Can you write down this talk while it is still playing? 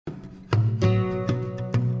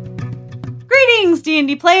Greetings,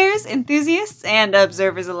 D&D players, enthusiasts, and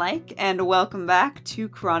observers alike, and welcome back to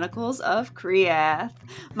Chronicles of Kriath.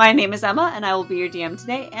 My name is Emma, and I will be your DM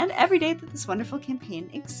today and every day that this wonderful campaign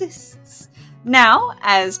exists. Now,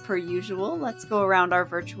 as per usual, let's go around our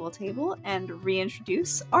virtual table and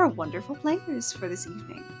reintroduce our wonderful players for this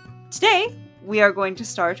evening. Today, we are going to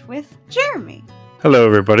start with Jeremy. Hello,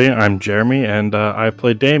 everybody. I'm Jeremy, and I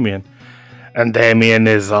play Damien. And Damien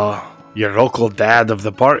is your local dad of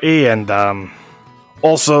the party, and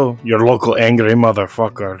also your local angry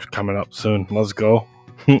motherfucker coming up soon. Let's go.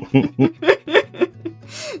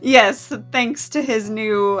 Yes, thanks to his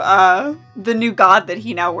new, the new god that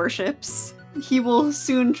he now worships. He will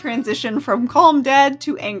soon transition from calm dad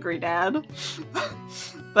to angry dad.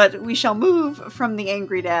 But we shall move from the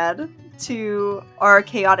angry dad to our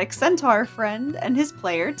chaotic centaur friend and his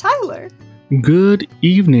player, Tyler. Good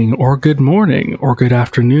evening, or good morning, or good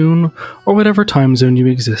afternoon, or whatever time zone you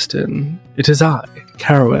exist in. It is I,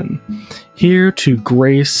 Carowin, here to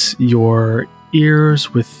grace your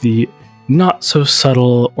ears with the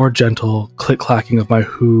not-so-subtle or gentle click-clacking of my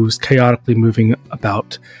hooves chaotically moving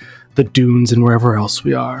about the dunes and wherever else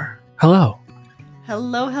we are. Hello.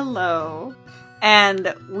 Hello, hello.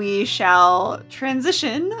 And we shall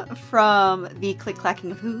transition from the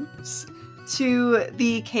click-clacking of hooves to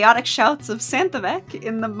the chaotic shouts of Santhavek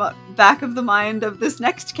in the back of the mind of this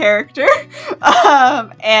next character,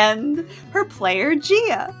 and her player,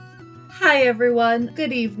 Gia. Hi everyone,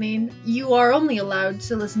 good evening. You are only allowed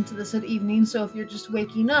to listen to this at evening, so if you're just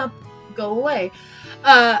waking up, go away.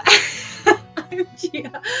 I'm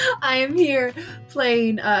Gia. I am here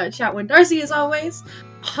playing Chatwin Darcy as always.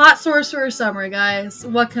 Hot Sorcerer Summer, guys.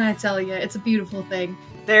 What can I tell you? It's a beautiful thing.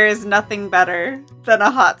 There is nothing better than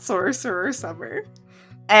a hot sorcerer summer.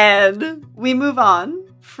 And we move on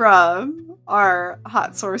from our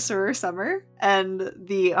hot sorcerer summer and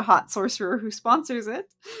the hot sorcerer who sponsors it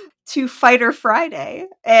to Fighter Friday.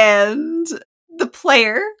 And the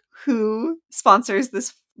player who sponsors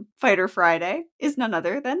this Fighter Friday is none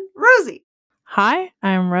other than Rosie. Hi,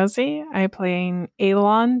 I'm Rosie. I'm playing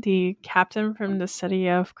Elon, the captain from the city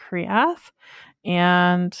of Kriath.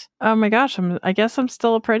 And oh my gosh, I guess I'm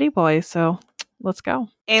still a pretty boy, so let's go.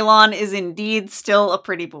 Elon is indeed still a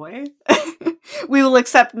pretty boy. We will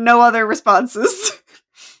accept no other responses.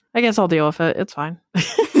 I guess I'll deal with it. It's fine.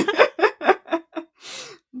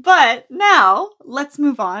 But now, let's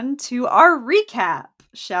move on to our recap,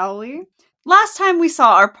 shall we? Last time we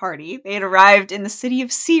saw our party, they had arrived in the city of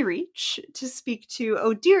Seareach to speak to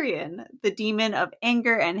Odirian, the demon of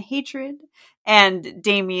anger and hatred, and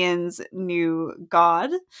Damien's new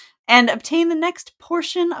god, and obtain the next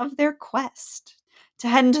portion of their quest, to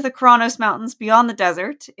head into the Kronos Mountains beyond the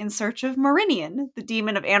desert in search of Marinian, the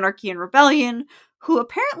demon of anarchy and rebellion, who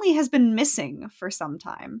apparently has been missing for some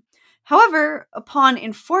time. However, upon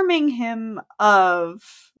informing him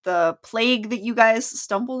of the plague that you guys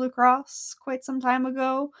stumbled across quite some time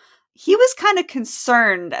ago, he was kind of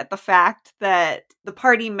concerned at the fact that the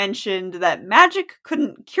party mentioned that magic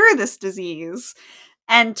couldn't cure this disease,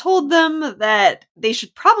 and told them that they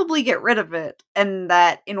should probably get rid of it, and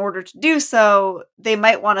that in order to do so, they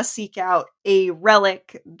might want to seek out a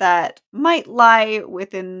relic that might lie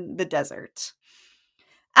within the desert.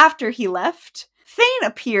 After he left, Thane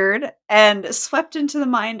appeared and swept into the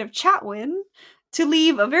mind of Chatwin to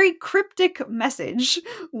leave a very cryptic message,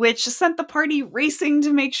 which sent the party racing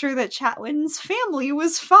to make sure that Chatwin's family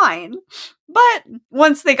was fine. But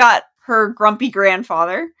once they got her grumpy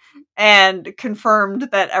grandfather and confirmed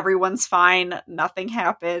that everyone's fine, nothing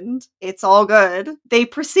happened, it's all good, they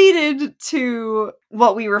proceeded to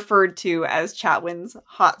what we referred to as Chatwin's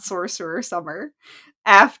hot sorcerer summer,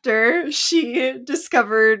 after she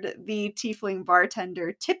discovered the tiefling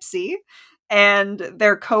bartender Tipsy and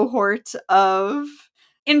their cohort of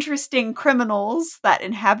interesting criminals that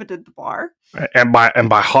inhabited the bar. And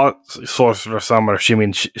by hot sorcerer summer, she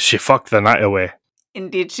means she fucked the night away.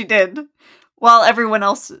 Indeed she did. While everyone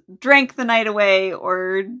else drank the night away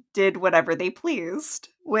or did whatever they pleased,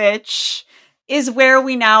 which is where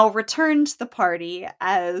we now return to the party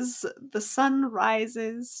as the sun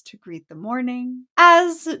rises to greet the morning,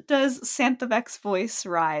 as does Santhavek's voice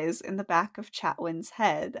rise in the back of Chatwin's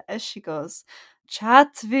head as she goes,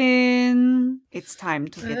 "Chatwin, it's time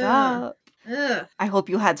to get up. I hope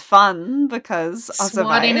you had fun, because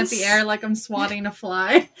swatting otherwise..." at the air like I'm swatting a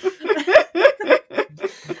fly.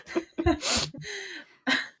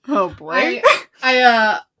 Oh boy.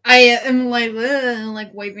 I am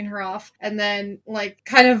like waving her off, and then like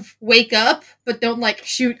kind of wake up, but don't like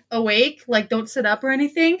shoot awake, like don't sit up or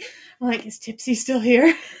anything. I'm like, is Tipsy still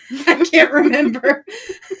here? I can't remember.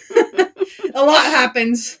 a lot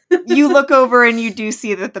happens. You look over and you do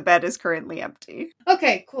see that the bed is currently empty.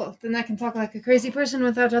 Okay, cool. Then I can talk like a crazy person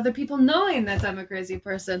without other people knowing that I'm a crazy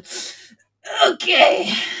person.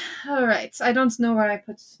 Okay. Alright. I don't know where I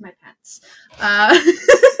put my pants.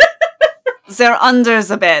 They're under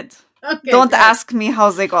the bed. Okay, Don't great. ask me how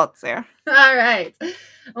they got there. Alright.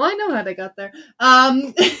 Well, I know how they got there.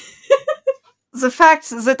 The fact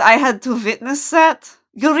that I had to witness that,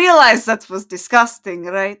 you realize that was disgusting,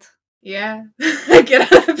 right? Yeah.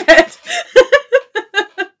 Get out of bed.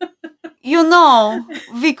 You know,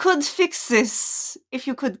 we could fix this if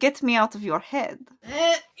you could get me out of your head.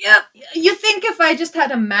 Yeah. You think if I just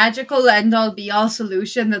had a magical end-all be-all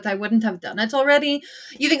solution that I wouldn't have done it already?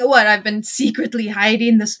 You think, what, I've been secretly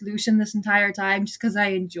hiding the solution this entire time just because I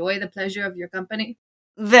enjoy the pleasure of your company?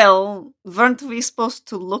 Well, weren't we supposed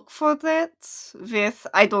to look for that? With,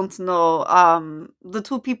 I don't know, the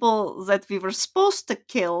two people that we were supposed to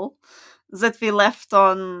kill that we left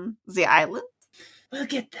on the island? We'll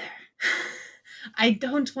get there. I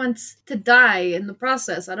don't want to die in the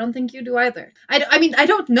process. I don't think you do either. I mean, I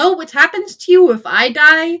don't know what happens to you if I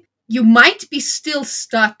die. You might be still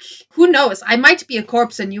stuck. Who knows? I might be a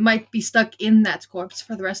corpse and you might be stuck in that corpse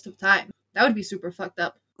for the rest of time. That would be super fucked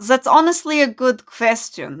up. That's honestly a good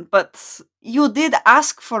question, but you did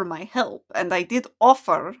ask for my help, and I did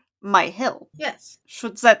offer my help. Yes.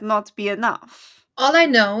 Should that not be enough? All I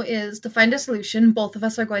know is to find a solution, both of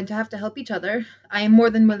us are going to have to help each other. I am more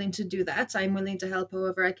than willing to do that. I'm willing to help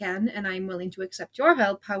however I can, and I'm willing to accept your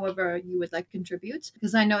help however you would like to contribute,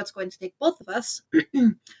 because I know it's going to take both of us.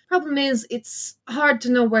 Problem is, it's hard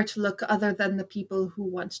to know where to look other than the people who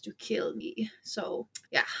want to kill me. So,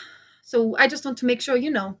 yeah. So I just want to make sure,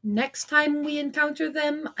 next time we encounter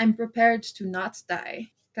them, I'm prepared to not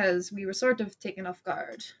die, because we were sort of taken off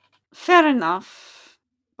guard. Fair enough.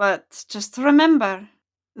 But just remember,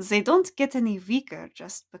 they don't get any weaker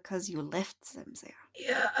just because you left them there.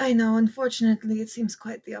 Yeah, I know. Unfortunately, it seems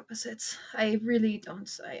quite the opposite. I really don't.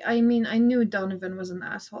 I mean, I knew Donovan was an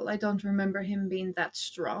asshole. I don't remember him being that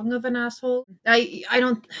strong of an asshole.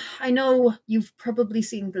 I know you've probably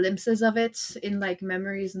seen glimpses of it in, like,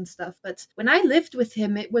 memories and stuff, but when I lived with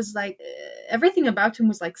him, it was like, everything about him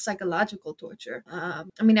was like psychological torture. I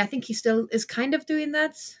mean, I think he still is kind of doing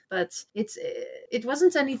that, but it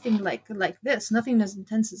wasn't anything like this. Nothing as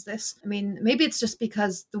intense as this. I mean, maybe it's just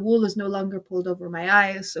because the wool is no longer pulled over my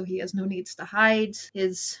eyes, so he has no needs to hide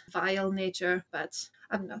his vile nature, but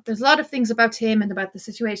I don't know. There's a lot of things about him and about the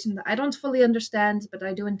situation that I don't fully understand, but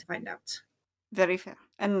I do want to find out. Very fair.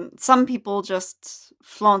 And some people just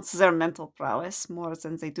flaunt their mental prowess more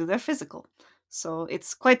than they do their physical. So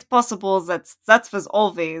it's quite possible that was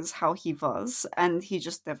always how he was, and he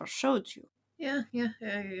just never showed you. Yeah.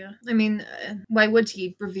 I mean, why would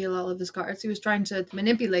he reveal all of his cards? He was trying to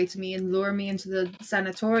manipulate me and lure me into the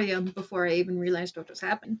sanatorium before I even realized what was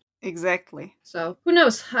happening. Exactly. So, who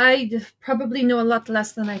knows? I probably know a lot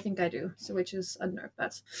less than I think I do, so which is a nerve,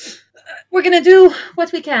 but we're gonna do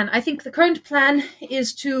what we can. I think the current plan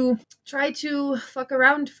is to try to fuck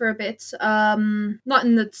around for a bit. Not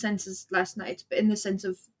in the sense as last night, but in the sense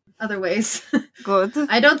of other ways. Good.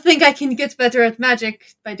 I don't think I can get better at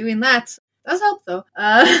magic by doing that. Does help, though.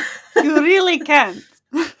 You really can't.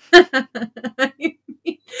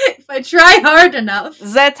 If I try hard enough.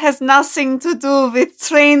 That has nothing to do with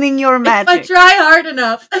training your magic. If I try hard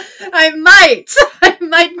enough, I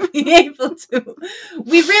might be able to.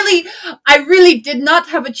 I really did not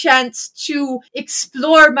have a chance to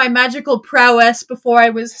explore my magical prowess before I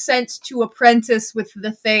was sent to apprentice with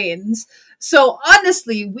the Thanes. So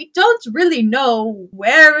honestly, we don't really know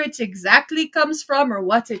where it exactly comes from or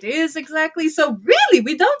what it is exactly. So really,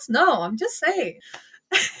 we don't know. I'm just saying.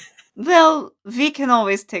 Well, we can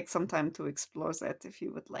always take some time to explore that if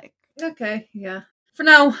you would like. Okay, yeah. For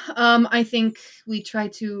now, I think we try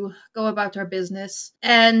to go about our business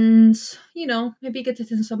and, maybe get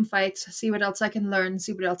into some fights, see what else I can learn,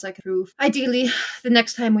 see what else I can prove. Ideally, the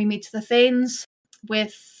next time we meet the Thanes,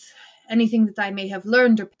 with anything that I may have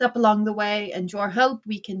learned or picked up along the way, and your help,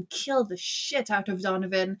 we can kill the shit out of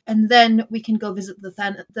Donovan, and then we can go visit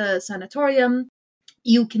the sanatorium.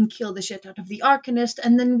 You can kill the shit out of the Arcanist,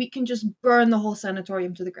 and then we can just burn the whole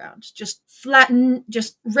sanatorium to the ground. Just flatten,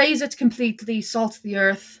 just raise it completely, salt the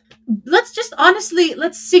earth. Let's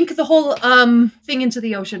sink the whole thing into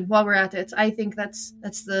the ocean while we're at it. I think that's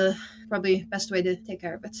the probably best way to take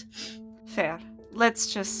care of it. Fair.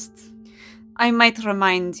 I might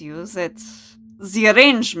remind you that the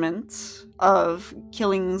arrangement of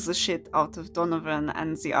killing the shit out of Donovan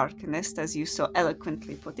and the Arcanist, as you so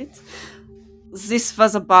eloquently put it, this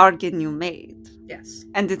was a bargain you made. Yes.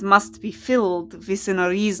 And it must be filled within a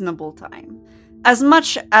reasonable time. As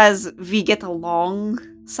much as we get along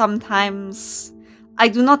sometimes, I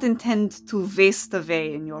do not intend to waste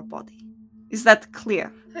away in your body. Is that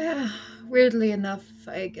clear? Weirdly enough,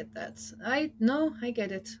 I get that. I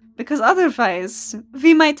get it. Because otherwise,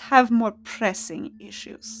 we might have more pressing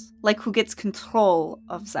issues. Like who gets control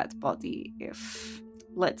of that body if,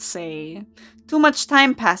 let's say, too much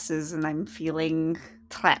time passes and I'm feeling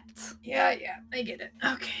trapped. Yeah, I get it.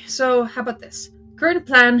 Okay, so how about this? Current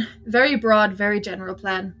plan, very broad, very general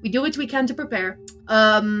plan. We do what we can to prepare.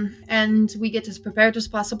 And we get as prepared as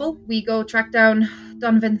possible. We go track down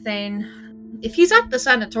Donovan Thane. If he's at the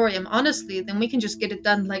sanatorium, honestly, then we can just get it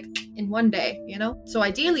done, like, in one day, you know? So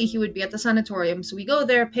ideally, he would be at the sanatorium. So we go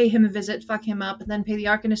there, pay him a visit, fuck him up, and then pay the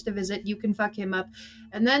Arcanist a visit, you can fuck him up,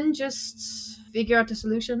 and then just figure out a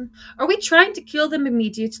solution. Are we trying to kill them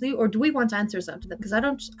immediately, or do we want answers out of them? Because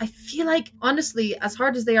I feel like, honestly, as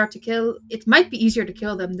hard as they are to kill, it might be easier to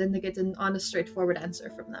kill them than to get an honest, straightforward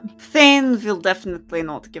answer from them. Thane will definitely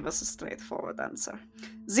not give us a straightforward answer.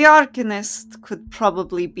 The Arcanist could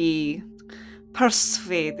probably be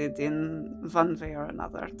persuaded in one way or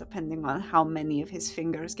another, depending on how many of his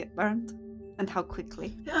fingers get burned and how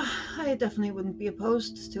quickly. Yeah, I definitely wouldn't be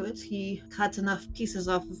opposed to it. He cut enough pieces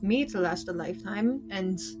off of me to last a lifetime,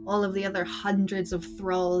 and all of the other hundreds of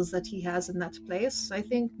thralls that he has in that place. I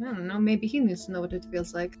think, I don't know, maybe he needs to know what it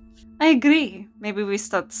feels like. I agree. Maybe we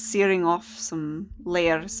start searing off some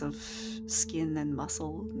layers of skin and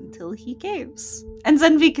muscle until he caves. And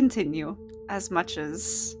then we continue as much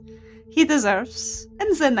as he deserves,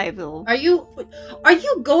 and then I will. Are you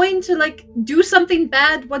going to, like, do something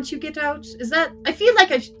bad once you get out? Is that? I feel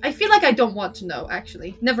like I don't want to know.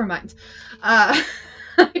 Actually, never mind. I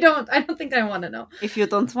don't think I want to know. If you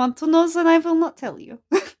don't want to know, then I will not tell you.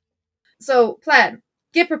 So, plan.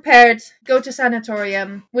 Get prepared, go to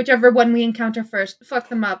sanatorium, whichever one we encounter first, fuck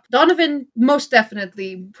them up. Donovan most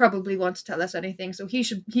definitely probably won't tell us anything, so he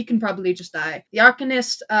can probably just die. The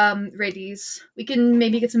Arcanist, Radies, we can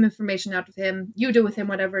maybe get some information out of him. You do with him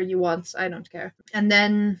whatever you want, I don't care. And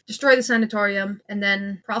then destroy the sanatorium, and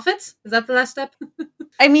then profits? Is that the last step?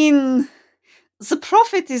 I mean, the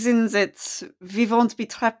profit is in that we won't be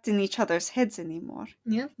trapped in each other's heads anymore.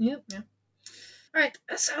 Yeah. Alright,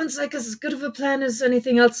 that sounds like as good of a plan as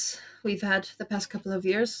anything else we've had the past couple of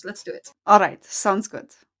years. Let's do it. Alright, sounds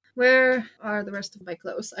good. Where are the rest of my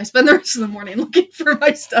clothes? I spend the rest of the morning looking for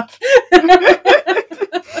my stuff.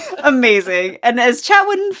 Amazing. And as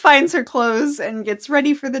Chatwin finds her clothes and gets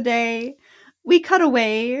ready for the day, we cut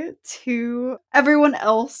away to everyone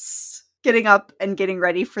else getting up and getting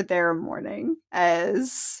ready for their morning,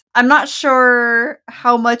 as I'm not sure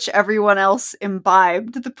how much everyone else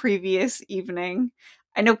imbibed the previous evening.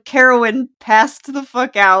 I know Carowin passed the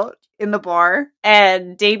fuck out in the bar,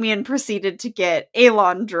 and Damien proceeded to get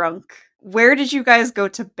Elon drunk. Where did you guys go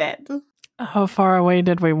to bed? How far away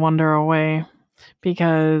did we wander away?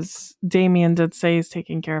 Because Damien did say he's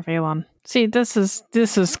taking care of Elon. See, this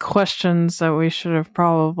is questions that we should have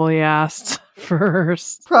probably asked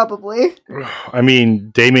first. Probably. I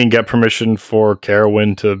mean, Damien got permission for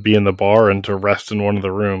Carowin to be in the bar and to rest in one of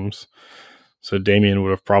the rooms. So Damien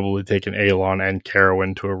would have probably taken Elon and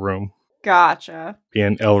Carowin to a room. Gotcha.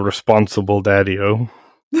 Being el responsible daddy-o.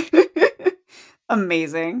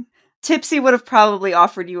 Amazing. Tipsy would have probably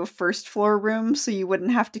offered you a first floor room so you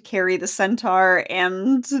wouldn't have to carry the centaur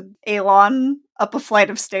and Elon up a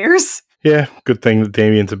flight of stairs. Yeah, good thing that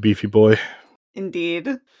Damien's a beefy boy.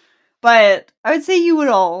 Indeed. But I would say you would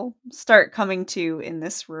all start coming to in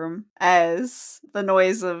this room as the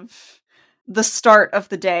noise of the start of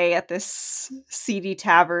the day at this seedy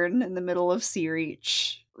tavern in the middle of Sea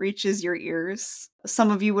Reach reaches your ears.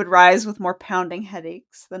 Some of you would rise with more pounding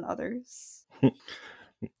headaches than others.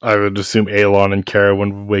 I would assume Elon and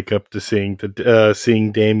Carowin would wake up to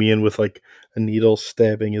seeing Damien with like a needle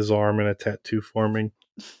stabbing his arm and a tattoo forming.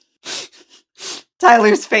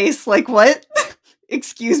 Tyler's face, like, what?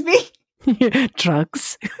 Excuse me?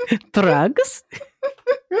 Drugs? Drugs?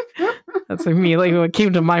 That's immediately what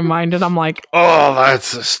came to my mind, and I'm like, oh,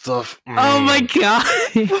 that's the stuff. oh my god.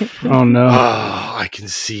 Oh no. Oh, I can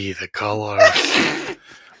see the colors.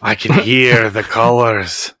 I can hear the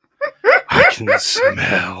colors. I can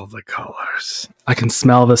smell the colors. I can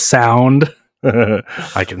smell the sound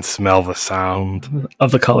I can smell the sound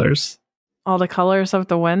of the colors. All the colors of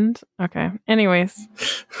the wind? Okay. Anyways.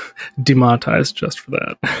 Demonetized just for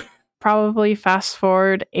that. Probably fast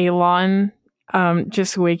forward Elon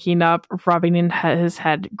just waking up, rubbing in his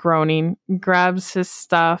head, groaning, grabs his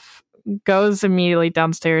stuff, goes immediately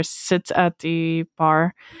downstairs, sits at the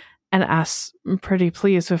bar, and asks, pretty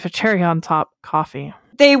pleased, with a cherry on top, coffee.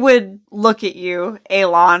 They would look at you,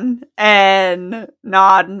 Elon, and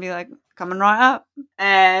nod and be like, coming right up,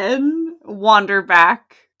 and wander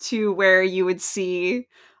back to where you would see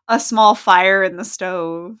a small fire in the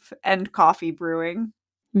stove and coffee brewing.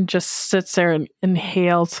 And just sits there and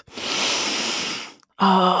inhales.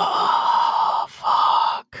 Oh,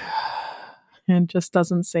 fuck. And just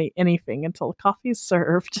doesn't say anything until the coffee's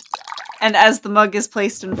served. And as the mug is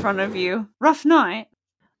placed in front of you, rough night.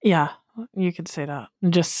 Yeah, you could say that.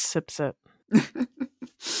 And just sips it.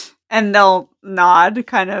 And they'll nod,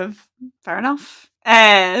 kind of, fair enough,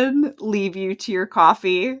 and leave you to your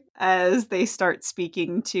coffee as they start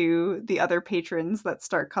speaking to the other patrons that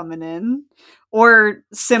start coming in. Or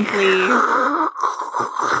simply...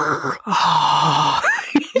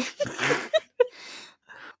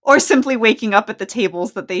 or simply waking up at the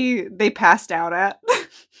tables that they passed out at.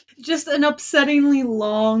 Just an upsettingly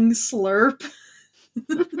long slurp.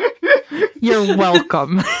 You're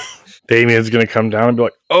welcome. Damien's gonna come down and be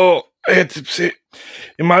like, "Oh, hey, Tipsy,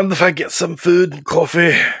 you mind if I get some food and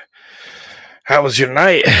coffee? How was your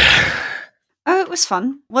night?" Oh, it was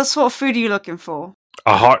fun. What sort of food are you looking for?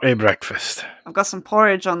 A hearty breakfast. I've got some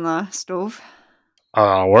porridge on the stove.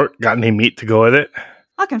 Work? Got any meat to go with it?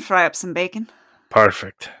 I can fry up some bacon.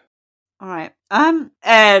 Perfect. All right.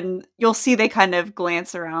 And you'll see they kind of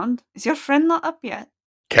glance around. Is your friend not up yet?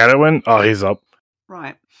 Carowin? Oh, he's up.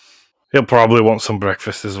 Right. He'll probably want some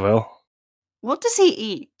breakfast as well. What does he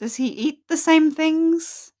eat? Does he eat the same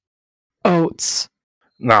things? Oats.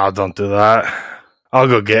 No, don't do that. I'll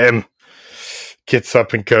go get him. Gets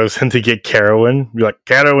up and goes in to get Carowin. Be like,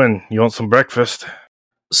 Carowin, you want some breakfast?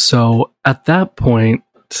 So at that point,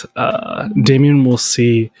 Damien will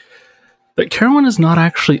see that Carowin is not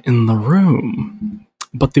actually in the room,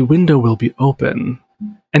 but the window will be open,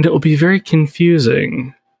 and it will be very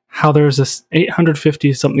confusing how there's this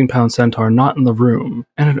 850-something pound centaur not in the room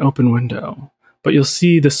and an open window. But you'll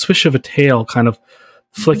see the swish of a tail kind of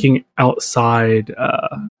flicking outside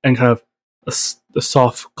and kind of a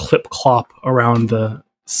soft clip-clop around the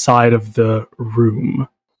side of the room.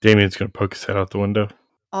 Damien's going to poke his head out the window.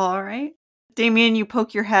 All right. Damien, you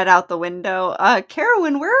poke your head out the window.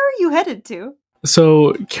 Carowin, where are you headed to?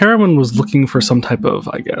 So Carowin was looking for some type of,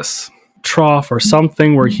 I guess, trough or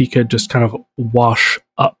something where he could just kind of wash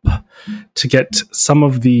up to get some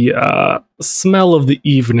of the smell of the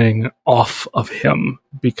evening off of him,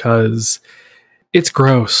 because it's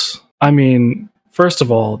gross. I mean, first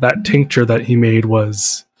of all, that tincture that he made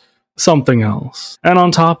was something else. And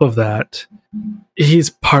on top of that, he's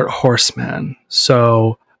part horseman.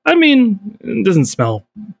 So, I mean, it doesn't smell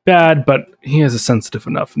bad, but he has a sensitive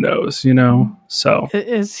enough nose, you know? So.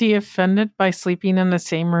 Is he offended by sleeping in the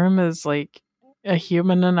same room as, like, a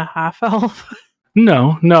human and a half-elf?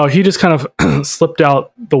 No, he just kind of slipped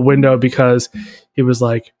out the window because he was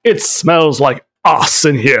like, it smells like ass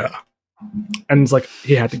in here. And it's like,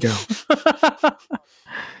 he had to go.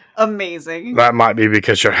 Amazing. That might be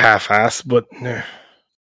because you're half-assed, but...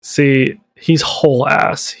 See, he's whole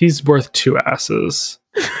ass. He's worth 2 asses.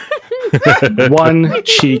 1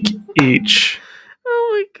 cheek each.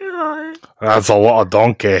 Oh my god. That's a lot of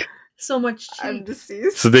donkey. So much I'm cheek.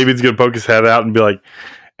 deceased. So David's going to poke his head out and be like,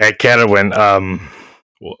 "Hey, Carowin,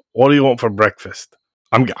 what do you want for breakfast?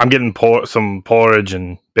 I'm getting some porridge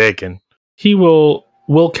and bacon." He will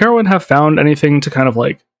Carowin have found anything to kind of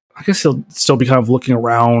like, I guess he'll still be kind of looking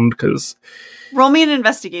around because... Roll me an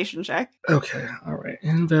investigation check. Okay, all right.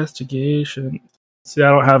 Investigation. See, I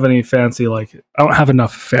don't have any fancy, I don't have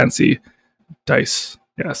enough fancy dice.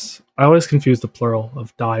 Yes. I always confuse the plural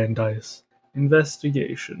of die and dice.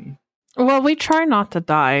 Investigation. Well, we try not to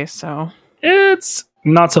die, so... It's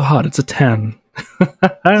not so hot. It's a 10.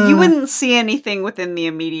 You wouldn't see anything within the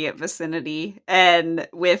immediate vicinity, and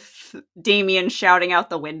with Damien shouting out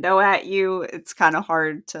the window at you, it's kind of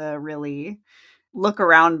hard to really look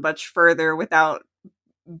around much further without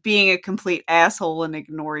being a complete asshole and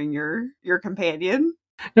ignoring your companion.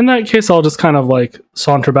 In that case, I'll just kind of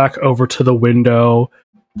saunter back over to the window,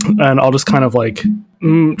 and I'll just kind of try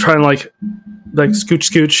and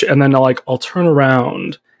scooch, and then I'll turn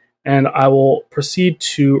around, and I will proceed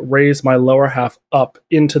to raise my lower half up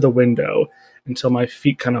into the window until my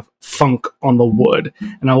feet kind of thunk on the wood,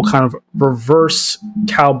 and I will kind of reverse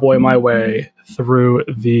cowboy my way through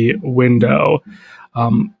the window,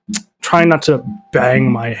 trying not to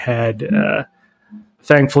bang my head.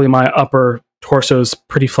 Thankfully, my upper torso is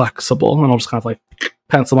pretty flexible, and I'll just kind of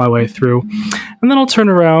pencil my way through, and then I'll turn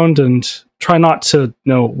around and try not to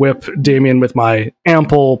whip Damien with my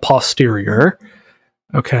ample posterior.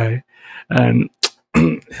 Okay, and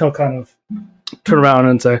he'll kind of turn around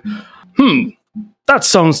and say, that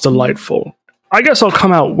sounds delightful. I guess I'll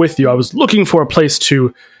come out with you. I was looking for a place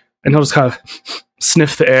to, and he'll just kind of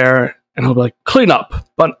sniff the air, and he'll be like, clean up.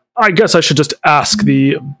 But I guess I should just ask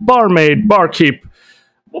the barkeep.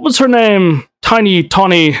 What was her name?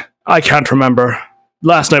 Tawny, I can't remember.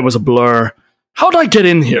 Last night was a blur. How'd I get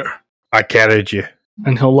in here? I carried you.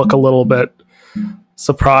 And he'll look a little bit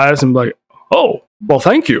surprised and be like, oh, well,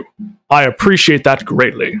 thank you. I appreciate that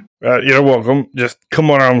greatly. You're welcome. Just come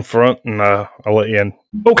around front and I'll let you in.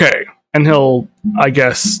 Okay. And he'll, I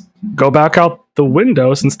guess, go back out the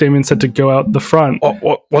window since Damien said to go out the front.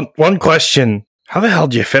 Oh, one question. How the hell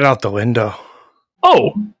do you fit out the window?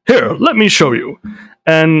 Oh, here, let me show you.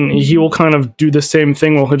 And he will kind of do the same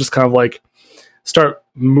thing where he'll just kind of like start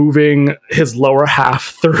moving his lower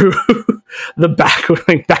half through the back,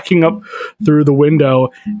 like backing up through the window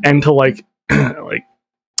and to like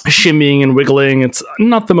shimmying and wiggling. It's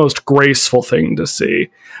not the most graceful thing to see,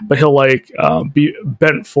 but he'll like be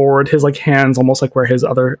bent forward, his like hands almost like where his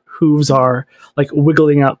other hooves are, like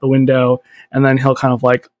wiggling out the window, and then he'll kind of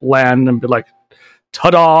like land and be like,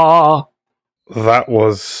 ta-da! That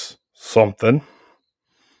was something.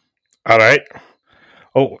 All right.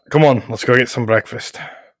 Oh, come on, let's go get some breakfast.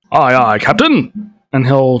 Aye, Captain. And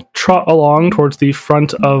he'll trot along towards the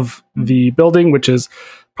front of the building, which is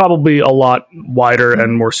probably a lot wider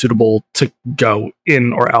and more suitable to go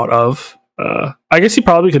in or out of. I guess he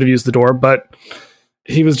probably could have used the door, but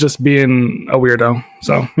he was just being a weirdo.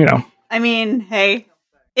 So, you know. I mean, hey,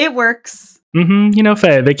 it works. You know,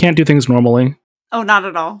 Faye, they can't do things normally. Oh, not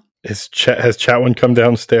at all. Has Chatwin come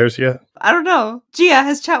downstairs yet? I don't know. Gia,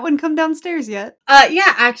 has Chatwin come downstairs yet?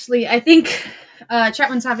 Yeah, actually, I think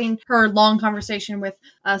Chatwin's having her long conversation with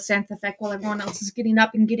Santhefek while everyone else is getting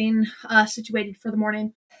up and getting situated for the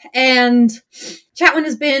morning. And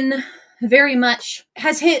Chatwin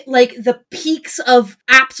has hit like the peaks of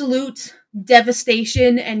absolute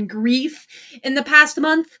devastation and grief in the past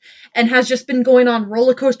month and has just been going on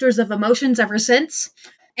roller coasters of emotions ever since.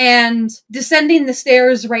 And descending the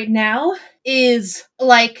stairs right now is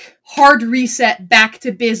like hard reset, back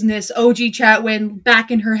to business. OG Chatwin back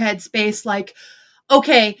in her headspace, like,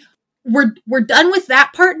 okay, we're done with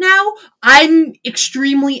that part now. I'm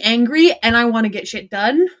extremely angry and I want to get shit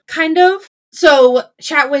done, kind of. So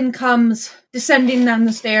Chatwin comes descending down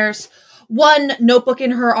the stairs, one notebook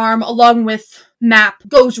in her arm, along with Map,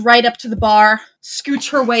 goes right up to the bar, scoots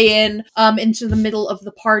her way in into the middle of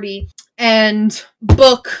the party, and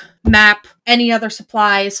book, Map, any other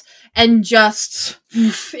supplies, and just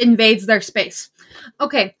invades their space.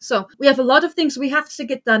 Okay, so we have a lot of things we have to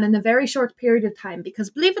get done in a very short period of time, because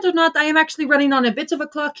believe it or not, I am actually running on a bit of a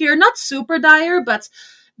clock here. Not super dire, but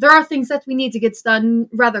there are things that we need to get done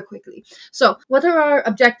rather quickly. So, what are our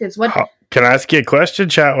objectives? Can I ask you a question,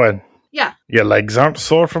 Chatwin? Yeah. Your legs aren't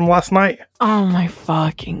sore from last night? Oh my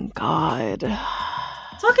fucking god.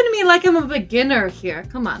 Talking to me like I'm a beginner here.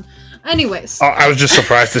 Come on. Anyways. Oh, I was just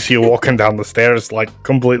surprised to see you walking down the stairs, like,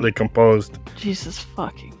 completely composed. Jesus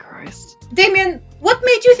fucking Christ. Damien, what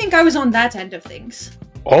made you think I was on that end of things?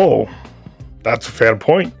 Oh, that's a fair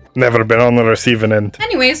point. Never been on the receiving end.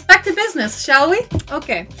 Anyways, back to business, shall we?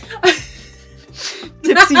 Okay.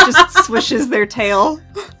 Dipsy just swishes their tail.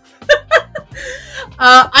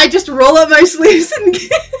 I just roll up my sleeves and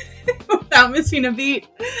without missing a beat.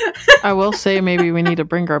 I will say maybe we need to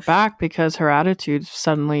bring her back because her attitude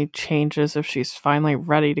suddenly changes if she's finally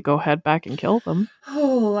ready to go head back and kill them.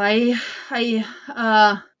 Oh, I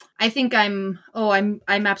think I'm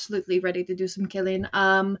absolutely ready to do some killing.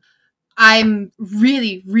 I'm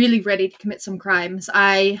really, really ready to commit some crimes.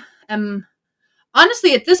 I am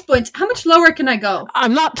honestly at this point, how much lower can I go?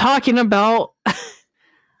 I'm not talking about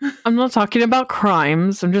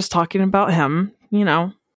crimes. I'm just talking about him, you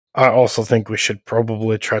know. I also think we should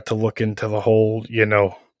probably try to look into the whole,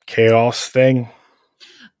 chaos thing.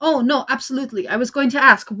 Oh, no, absolutely. I was going to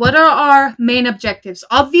ask, what are our main objectives?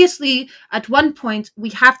 Obviously, at one point, we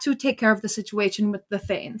have to take care of the situation with the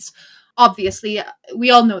Thanes. Obviously,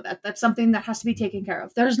 we all know that. That's something that has to be taken care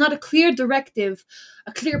of. There's not a clear directive,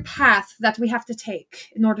 a clear path that we have to take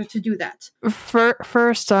in order to do that.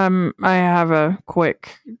 First, I have a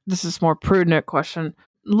quick, this is more prudent question.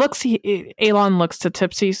 Elon looks to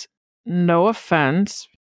Tipsy's, no offense.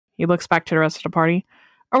 He looks back to the rest of the party.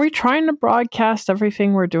 Are we trying to broadcast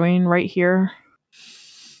everything we're doing right here?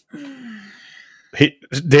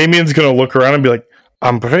 Damien's going to look around and be like,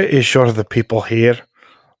 I'm pretty sure the people here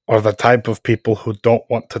are the type of people who don't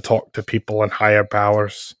want to talk to people in higher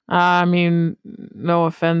powers. I mean, no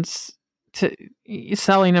offense,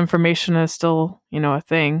 selling information is still, a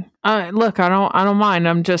thing. Look, I don't mind.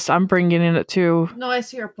 I'm bringing in it too. No, I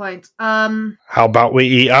see your point. How about we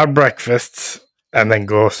eat our breakfasts and then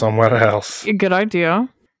go somewhere else? Good idea.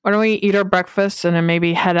 Why don't we eat our breakfast and then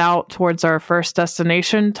maybe head out towards our first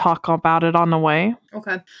destination, talk about it on the way?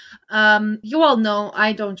 Okay. You all know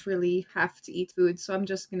I don't really have to eat food, so I'm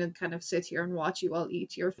just gonna kind of sit here and watch you all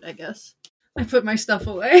eat your food, I guess. I put my stuff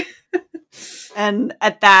away. And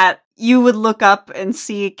at that, you would look up and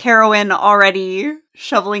see Carowin already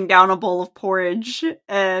shoveling down a bowl of porridge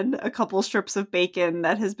and a couple strips of bacon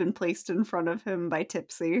that has been placed in front of him by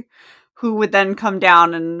Tipsy, who would then come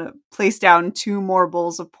down and place down 2 more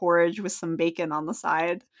bowls of porridge with some bacon on the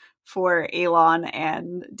side for Alon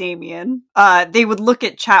and Damien. They would look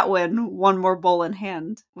at Chatwin, 1 more bowl in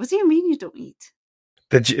hand. What do you mean you don't eat?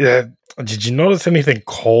 Did you notice anything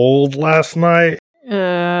cold last night?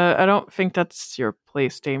 I don't think that's your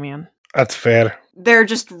place, Damien. That's fair. They're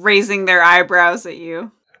just raising their eyebrows at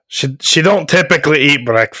you. She don't typically eat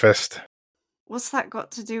breakfast. What's that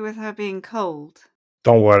got to do with her being cold?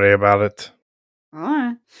 Don't worry about it.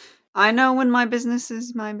 Alright. I know when my business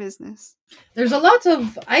is my business. There's a lot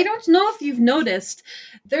of, I don't know if you've noticed,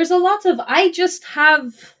 there's a lot of, I just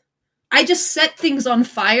set things on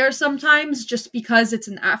fire sometimes just because it's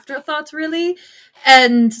an afterthought, really.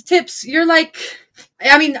 And Tips, you're like,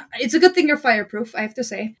 I mean, it's a good thing you're fireproof, I have to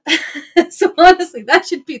say. So honestly, that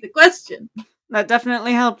should be the question. That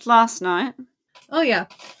definitely helped last night. Oh yeah.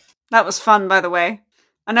 That was fun, by the way.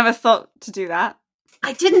 I never thought to do that.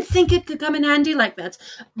 I didn't think it could come in handy like that.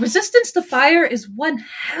 Resistance to fire is one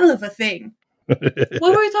hell of a thing. What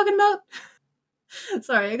were we talking about?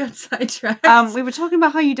 Sorry, I got sidetracked. We were talking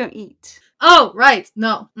about how you don't eat. Oh, right.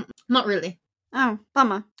 No, not really. Oh,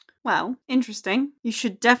 bummer. Well, interesting. You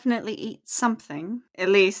should definitely eat something. At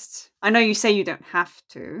least, I know you say you don't have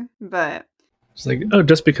to, but... It's like, oh,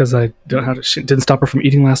 just because I don't have to, she didn't stop her from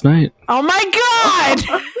eating last night. Oh my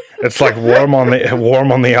god! It's like warm on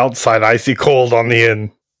the outside, icy cold on the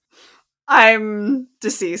in. I'm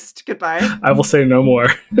deceased. Goodbye. I will say no more.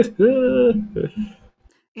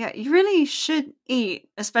 Yeah, you really should eat,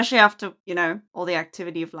 especially after, all the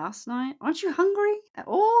activity of last night. Aren't you hungry at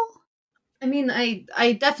all? I mean,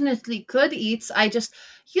 I definitely could eat. I just,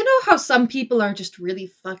 you know how some people are just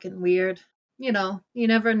really fucking weird? You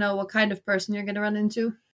never know what kind of person you're gonna run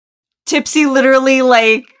into. Tipsy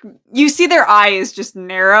literally, you see their eyes just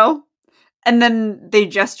narrow, and then they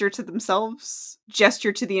gesture to themselves,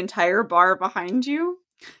 gesture to the entire bar behind you.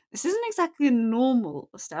 This isn't exactly a normal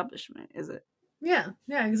establishment, is it? Yeah,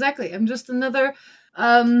 exactly. I'm just another,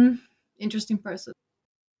 interesting person.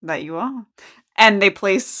 That you are. And they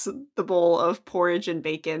place the bowl of porridge and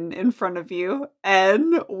bacon in front of you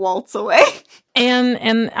and waltz away.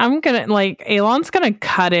 And I'm gonna, Alon's gonna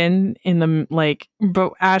cut in the,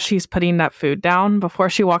 but as she's putting that food down before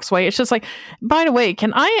she walks away, it's just like, by the way,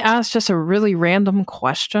 can I ask just a really random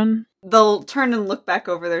question? They'll turn and look back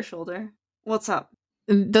over their shoulder. What's up?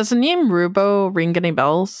 Does the name Rubo ring any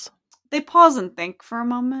bells? They pause and think for a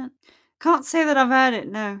moment. Can't say that I've heard it,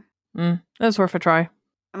 no. That's worth a try.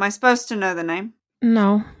 Am I supposed to know the name?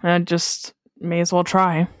 No, I just may as well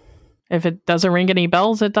try. If it doesn't ring any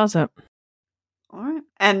bells, it doesn't. Alright.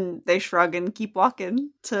 And they shrug and keep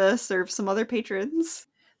walking to serve some other patrons.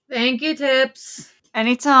 Thank you, Tips.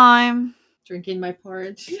 Anytime. Drinking my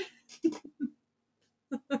porridge.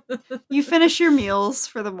 You finish your meals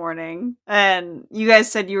for the morning, and you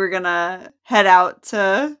guys said you were gonna head out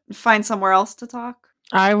to find somewhere else to talk.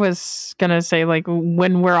 I was gonna say,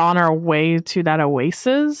 when we're on our way to that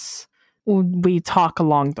oasis, we talk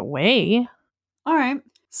along the way. All right.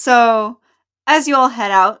 So, as you all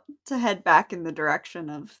head back in the direction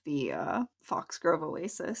of the Foxgrove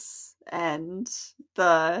Oasis and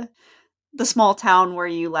the small town where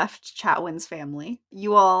you left Chatwin's family,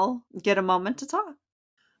 you all get a moment to talk.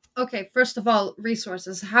 Okay, first of all,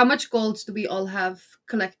 resources. How much gold do we all have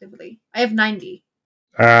collectively? I have 90.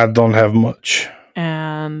 I don't have much.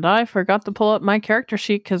 And I forgot to pull up my character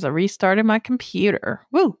sheet because I restarted my computer.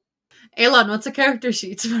 Woo! Alon, what's a character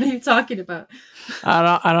sheet? What are you talking about?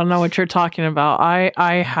 I don't know what you're talking about.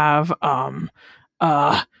 I have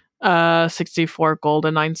 64 gold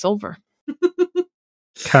and 9 silver.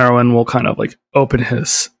 Carowin will kind of open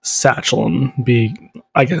his satchel and be,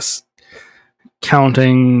 I guess,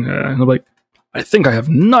 counting. He'll be like, I think I have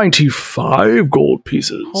 95 gold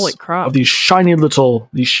pieces. Holy crap! Of these shiny little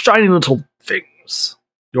things.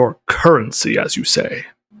 Your currency, as you say.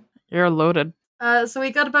 You're loaded. So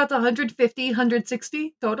we got about 150,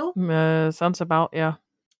 160 total? Sounds about, yeah.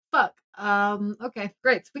 Fuck. Okay,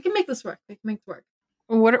 great. We can make this work.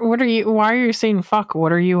 What are you? Why are you saying fuck?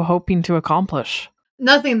 What are you hoping to accomplish?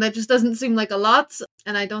 Nothing. That just doesn't seem like a lot,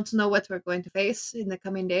 and I don't know what we're going to face in the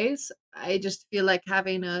coming days. I just feel like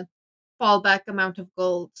having a fallback amount of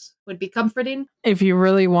gold would be comforting. If you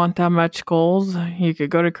really want that much gold, you could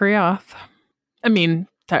go to Kriath. I mean,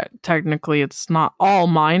 technically, it's not all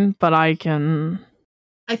mine, but I can.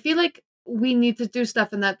 I feel like we need to do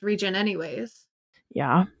stuff in that region anyways.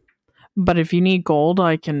 Yeah. But if you need gold,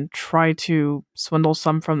 I can try to swindle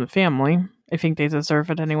some from the family. I think they deserve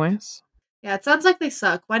it anyways. Yeah, it sounds like they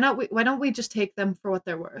suck. Why don't we just take them for what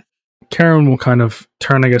they're worth? Karen will kind of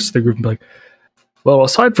turn, I guess, to the group and be like, well,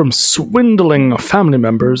 aside from swindling family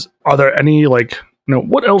members, are there any,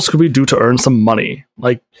 what else could we do to earn some money?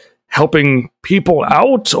 Like, helping people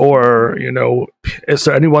out? Or, is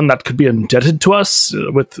there anyone that could be indebted to us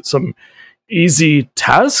with some easy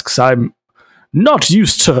tasks? I'm not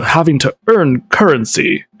used to having to earn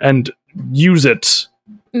currency and use it.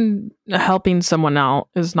 Helping someone out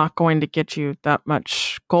is not going to get you that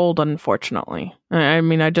much gold, unfortunately. I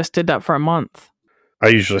mean, I just did that for a month. I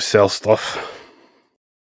usually sell stuff.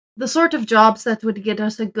 The sort of jobs that would get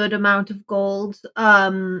us a good amount of gold,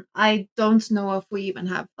 I don't know if we even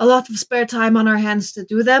have a lot of spare time on our hands to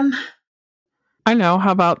do them. I know.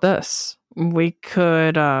 How about this? We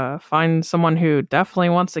could find someone who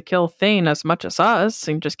definitely wants to kill Thane as much as us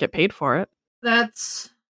and just get paid for it.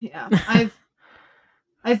 That's, yeah,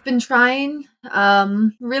 I've been trying,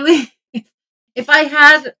 really. If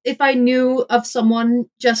I knew of someone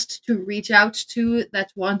just to reach out to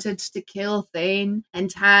that wanted to kill Thane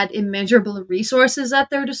and had immeasurable resources at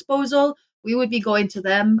their disposal, we would be going to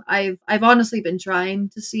them. I've honestly been trying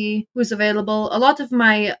to see who's available. A lot of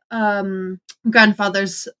my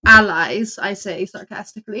grandfather's allies, I say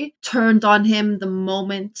sarcastically, turned on him the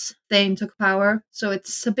moment Thane took power. So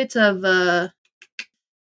it's a bit of a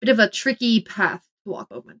tricky path to walk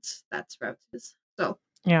moment. That's route is. So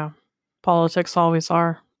yeah. Politics always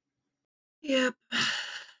are. Yep.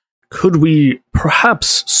 Could we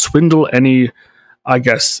perhaps swindle any, I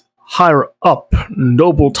guess, higher up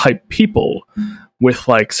noble type people with,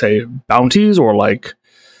 say, bounties? Or it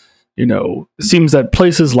seems that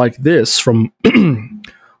places like this, from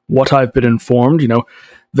what I've been informed,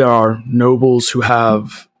 there are nobles who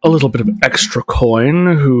have a little bit of extra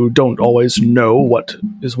coin, who don't always know what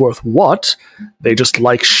is worth what. They just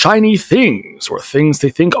like shiny things, or things they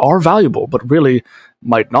think are valuable, but really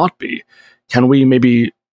might not be. Can we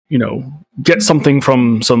maybe, get something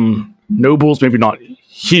from some nobles? Maybe not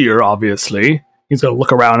here, obviously. He's going to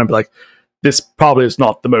look around and be like, this probably is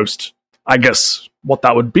not the most, I guess, what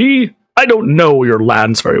that would be. I don't know your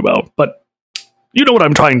lands very well, but you know what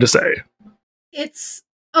I'm trying to say.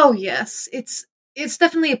 Oh yes, it's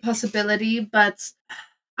definitely a possibility, but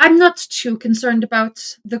I'm not too concerned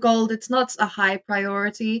about the gold. It's not a high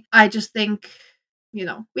priority. I just think, we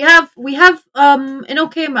have an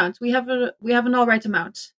okay amount. We have an all right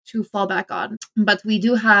amount to fall back on, but we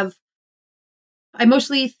do have. I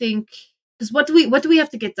mostly think, because what do we have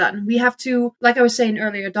to get done? We have to, like I was saying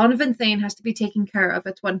earlier, Donovan Thane has to be taken care of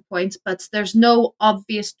at one point, but there's no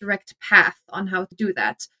obvious direct path on how to do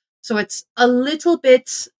that. So it's a little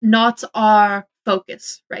bit not our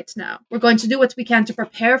focus right now. We're going to do what we can to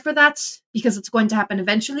prepare for that, because it's going to happen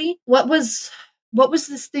eventually. What was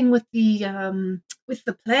this thing with the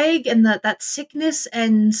plague and that sickness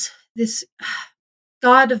and this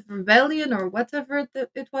god of rebellion, or whatever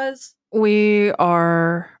it was? We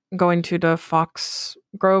are going to the Fox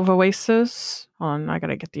Grove Oasis. Hold on, I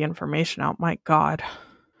gotta get the information out. My God.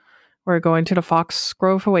 We're going to the Fox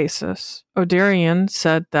Grove Oasis. Odirian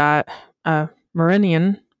said that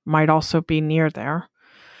Meridian might also be near there.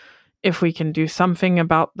 If we can do something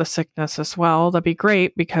about the sickness as well, that'd be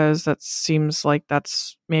great, because that seems like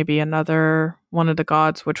that's maybe another one of the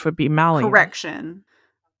gods, which would be Malian. Correction.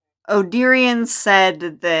 Odirian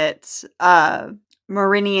said that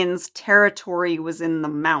Meridian's territory was in the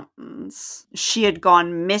mountains. She had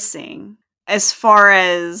gone missing. As far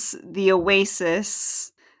as the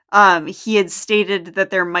oasis, he had stated that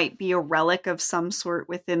there might be a relic of some sort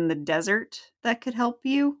within the desert that could help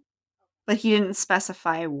you, but he didn't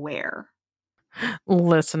specify where.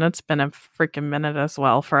 Listen, it's been a freaking minute as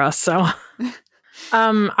well for us, so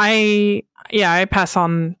I pass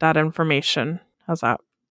on that information. How's that?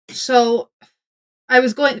 So I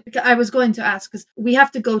was going to ask, because we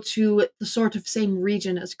have to go to the sort of same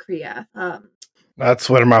region as Kriya. That's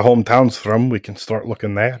where my hometown's from. We can start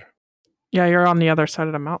looking there. Yeah, you're on the other side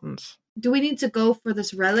of the mountains. Do we need to go for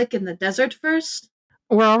this relic in the desert first?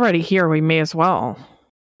 We're already here. We may as well.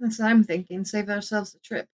 That's what I'm thinking. Save ourselves the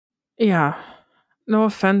trip. Yeah. No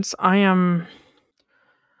offense. I am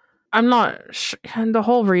I'm not and the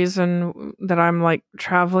whole reason that I'm like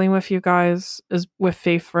traveling with you guys is with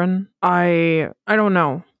Faithrin. I don't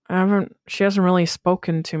know. She hasn't really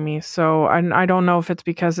spoken to me, so I don't know if it's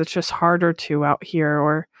because it's just harder to out here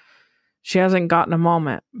or she hasn't gotten a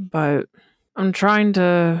moment, but I'm trying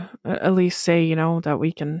to at least say,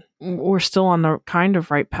 that we're still on the kind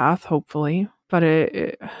of right path, hopefully, but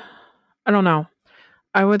I don't know.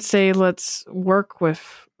 I would say let's work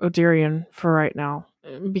with Odirian for right now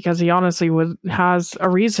because he honestly has a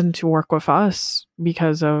reason to work with us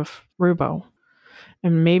because of Rubo.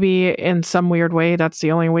 And maybe in some weird way, that's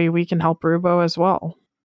the only way we can help Rubo as well.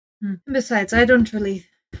 Besides, I don't really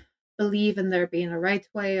believe in there being a right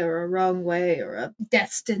way or a wrong way or a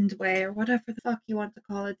destined way or whatever the fuck you want to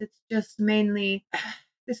call it. It's just mainly,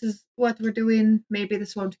 this is what we're doing. Maybe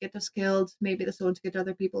this won't get us killed. Maybe this won't get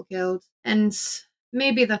other people killed. And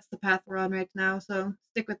maybe that's the path we're on right now, so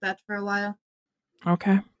stick with that for a while.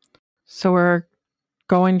 Okay. So we're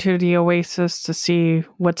going to the Oasis to see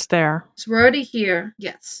what's there. So we're already here.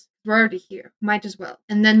 Yes, we're already here. Might as well.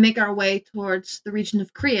 And then make our way towards the region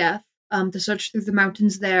of Krieth, to search through the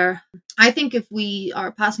mountains there. I think if we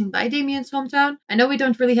are passing by Damien's hometown, I know we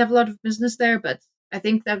don't really have a lot of business there, but I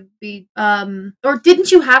think that would be, or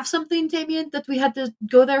didn't you have something, Damien, that we had to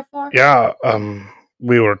go there for? Yeah,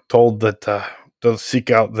 we were told that to seek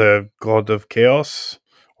out the god of chaos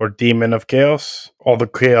or demon of chaos. All the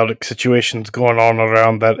chaotic situations going on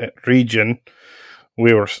around that region.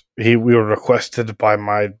 We were requested by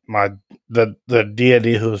the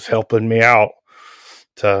deity who's helping me out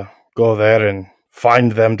to go there and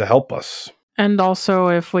find them to help us. And also,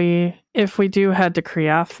 if we do head to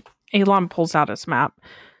Krieth, Elon pulls out his map.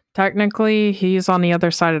 Technically, he's on the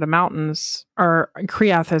other side of the mountains, or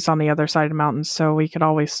Krieth is on the other side of the mountains, so we could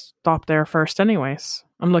always stop there first anyways.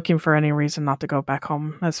 I'm looking for any reason not to go back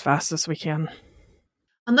home as fast as we can.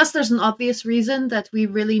 Unless there's an obvious reason that we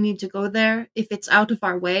really need to go there. If it's out of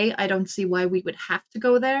our way, I don't see why we would have to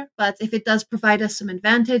go there. But if it does provide us some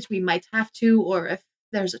advantage, we might have to. Or if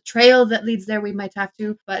there's a trail that leads there, we might have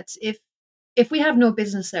to. But if we have no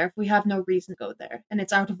business there, if we have no reason to go there, and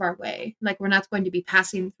it's out of our way, like we're not going to be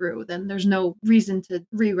passing through, then there's no reason to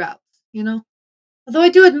reroute, Although I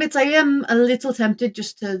do admit I am a little tempted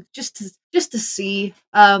just to see.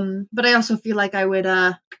 But I also feel like I would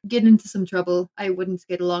get into some trouble. I wouldn't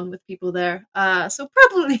get along with people there. So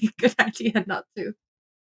probably a good idea not to.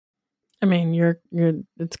 I mean,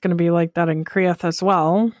 it's going to be like that in Krieth as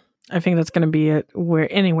well. I think that's going to be it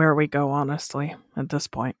anywhere we go, honestly, at this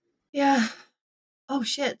point. Yeah. Oh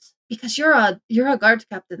shit. Because you're a guard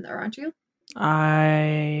captain there, aren't you? I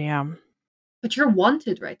am. But you're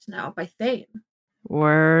wanted right now by Thane.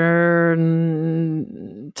 We're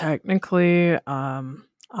technically,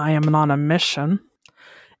 I am on a mission,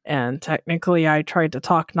 and technically I tried to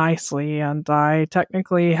talk nicely, and I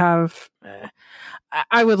technically have,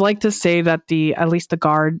 I would like to say that at least the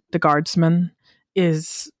guardsman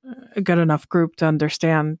is a good enough group to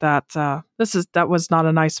understand that that was not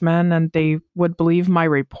a nice man, and they would believe my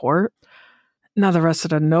report. Now the rest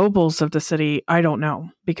of the nobles of the city, I don't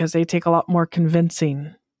know, because they take a lot more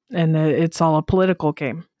convincing. And it's all a political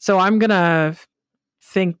game. So I'm going to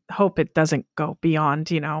hope it doesn't go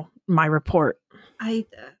beyond, my report.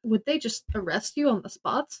 Would they just arrest you on the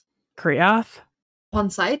spot? Krieth? On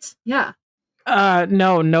site? Yeah.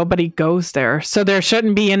 No, nobody goes there. So there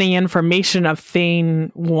shouldn't be any information of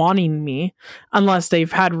Thane wanting me unless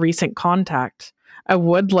they've had recent contact. I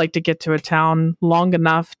would like to get to a town long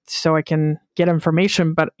enough so I can get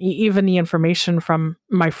information, but even the information from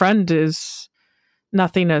my friend is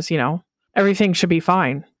nothing as, everything should be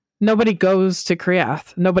fine. Nobody goes to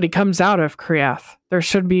Krieth. Nobody comes out of Krieth. There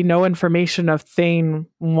should be no information of Thane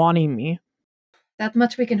wanting me. That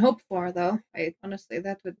much we can hope for, though. Honestly,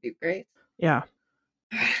 that would be great. Yeah.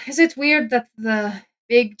 Is it weird that the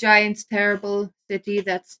big, giant, terrible city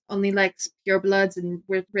that's only likes purebloods and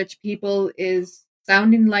rich people is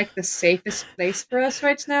sounding like the safest place for us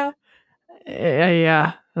right now?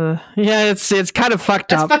 Yeah. It's kind of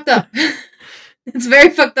fucked up. That's fucked up. It's very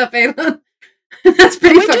fucked up, Aelon. That's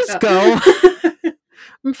pretty fucked up. Go?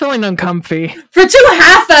 I'm feeling uncomfy. For two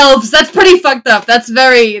half-elves, that's pretty fucked up.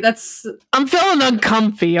 I'm feeling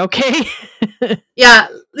uncomfy, okay? Yeah.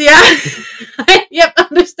 Yep,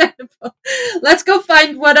 understandable. Let's go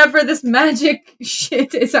find whatever this magic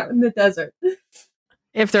shit is out in the desert.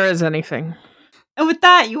 If there is anything. And with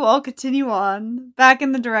that, you all continue on, back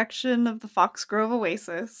in the direction of the Foxgrove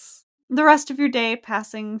Oasis. The rest of your day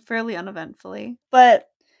passing fairly uneventfully. But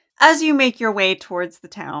as you make your way towards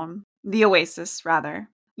the oasis, rather,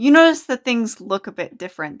 you notice that things look a bit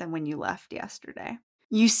different than when you left yesterday.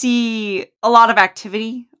 You see a lot of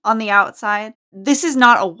activity on the outside. This is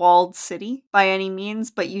not a walled city by any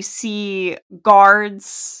means, but you see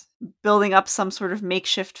guards building up some sort of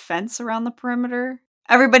makeshift fence around the perimeter.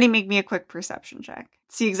 Everybody make me a quick perception check.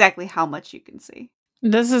 See exactly how much you can see.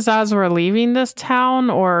 This is as we're leaving this town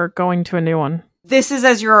or going to a new one? This is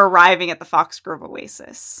as you're arriving at the Foxgrove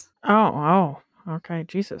Oasis. Oh, okay,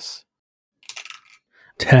 Jesus.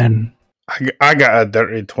 10. I got a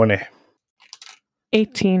dirty 20.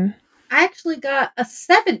 18. I actually got a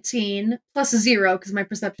 17 plus a 0 because my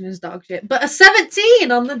perception is dog shit, but a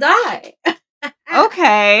 17 on the die.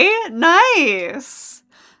 Okay, nice.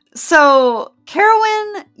 So,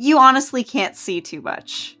 Carowin, you honestly can't see too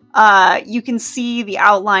much. You can see the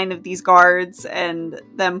outline of these guards and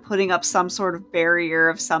them putting up some sort of barrier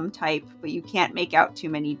of some type, but you can't make out too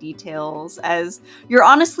many details as you're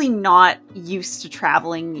honestly not used to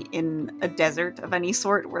traveling in a desert of any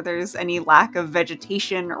sort where there's any lack of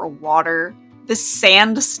vegetation or water. The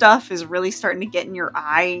sand stuff is really starting to get in your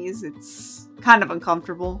eyes. It's kind of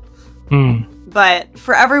uncomfortable. But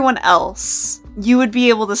for everyone else, you would be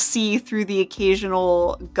able to see through the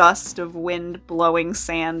occasional gust of wind blowing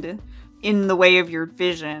sand in the way of your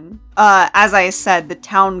vision. As I said, the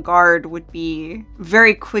town guard would be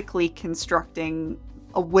very quickly constructing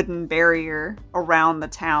a wooden barrier around the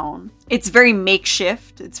town. It's very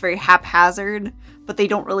makeshift, it's very haphazard, but they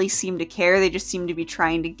don't really seem to care. They just seem to be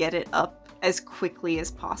trying to get it up as quickly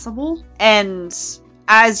as possible. And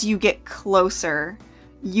as you get closer,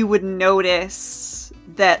 you would notice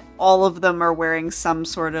that all of them are wearing some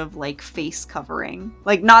sort of like face covering.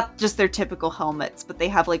 Like not just their typical helmets, but they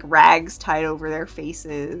have like rags tied over their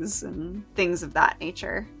faces and things of that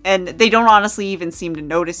nature. And they don't honestly even seem to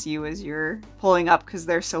notice you as you're pulling up because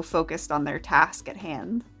they're so focused on their task at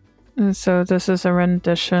hand. And so this is a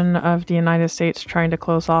rendition of the United States trying to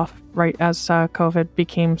close off right as COVID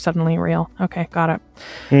became suddenly real. Okay, got it.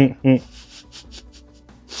 Mm-hmm.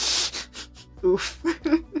 Oof.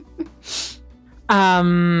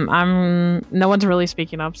 No one's really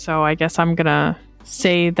speaking up, so I guess I'm gonna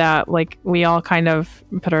say that like we all kind of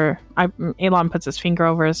Elon puts his finger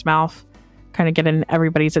over his mouth, kind of getting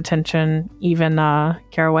everybody's attention, even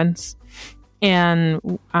Carowin's.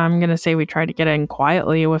 And I'm gonna say we try to get in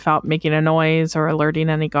quietly without making a noise or alerting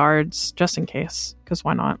any guards, just in case, because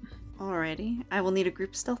why not? Alrighty, I will need a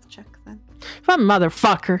group stealth check then. But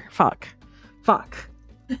motherfucker, fuck.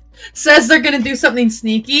 Says they're gonna do something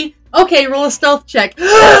sneaky. Okay, roll a stealth check.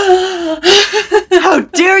 How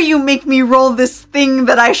dare you make me roll this thing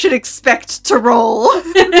that I should expect to roll?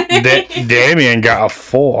 Damien got a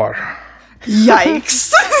 4.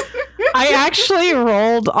 Yikes. I actually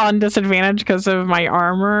rolled on disadvantage because of my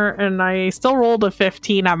armor, and I still rolled a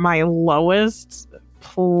 15 at my lowest.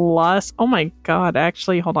 Plus, oh my god,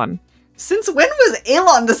 actually, hold on. Since when was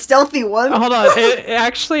Elon the stealthy one? Hold on.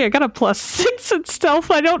 Actually, I got a +6 in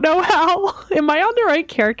stealth. I don't know how. Am I on the right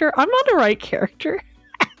character? I'm on the right character.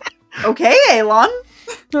 Okay, Elon.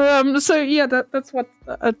 So yeah, that's what,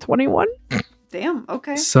 a 21? Damn,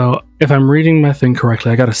 okay. So if I'm reading my thing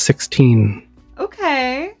correctly, I got a 16.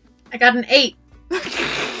 Okay. I got an 8.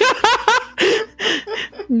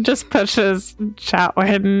 Just pushes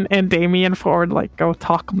Chatwin and Damien forward, like, go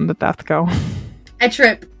talk them to death, go. I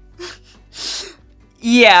trip.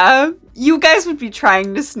 Yeah, you guys would be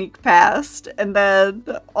trying to sneak past, and then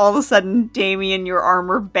all of a sudden, Damien, your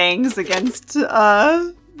armor bangs against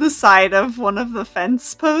the side of one of the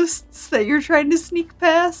fence posts that you're trying to sneak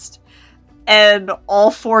past, and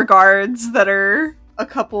all 4 guards that are a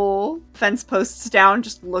couple fence posts down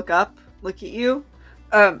just look up, look at you.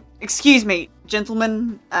 Excuse me,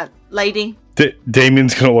 gentleman, lady.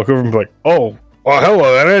 Damien's gonna look over and be like, oh,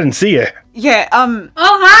 hello, I didn't see you. Yeah, Oh,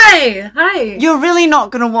 hi! you're really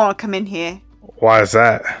not gonna want to come in here. Why is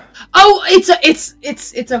that? Oh,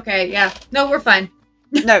 it's okay, yeah. No, we're fine.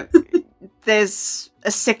 No, there's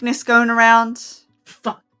a sickness going around.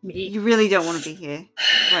 Fuck me. You really don't want to be here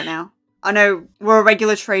right now. I know we're a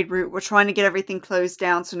regular trade route. We're trying to get everything closed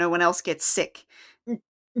down so no one else gets sick.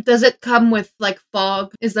 Does it come with, like,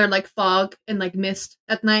 fog? Is there, like, fog and, like, mist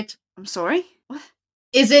at night? I'm sorry? What?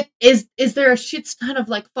 Is there a shit ton of,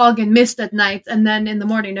 like, fog and mist at night, and then in the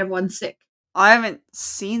morning everyone's sick? I haven't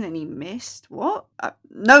seen any mist. What?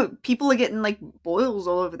 No, people are getting, like, boils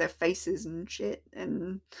all over their faces and shit.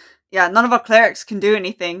 And, yeah, none of our clerics can do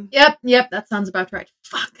anything. Yep, that sounds about right.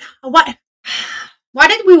 Fuck. What? Why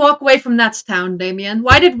did we walk away from that town, Damien?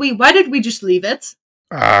 Why did we just leave it?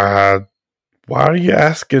 Why are you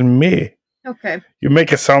asking me? Okay. You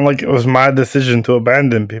make it sound like it was my decision to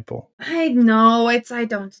abandon people. I know, I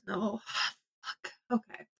don't know. Fuck.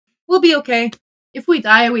 Okay. We'll be okay. If we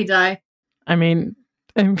die, we die. I mean,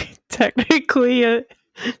 I mean, technically,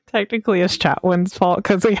 it's Chatwin's fault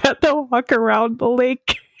because he had to walk around the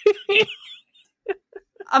lake.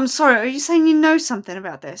 I'm sorry, are you saying you know something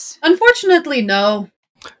about this? Unfortunately, no.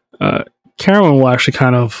 Carolyn will actually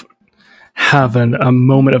kind of have a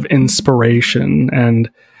moment of inspiration, and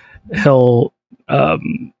he'll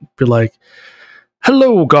be like,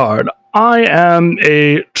 "Hello, guard. I am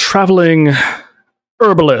a traveling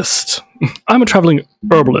herbalist. I'm a traveling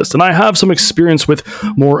herbalist, and I have some experience with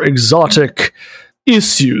more exotic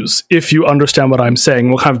issues, if you understand what I'm saying."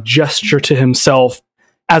 Will kind of gesture to himself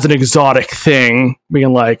as an exotic thing,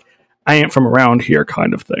 being like, "I ain't from around here,"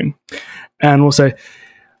 kind of thing. And we'll say,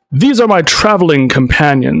 "These are my traveling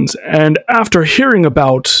companions, and after hearing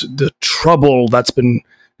about the trouble that's been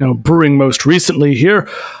brewing most recently here,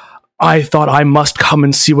 I thought I must come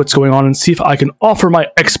and see what's going on and see if I can offer my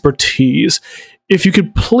expertise. If you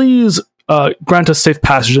could please grant us safe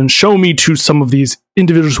passage and show me to some of these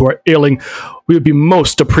individuals who are ailing, we would be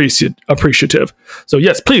most appreciative. So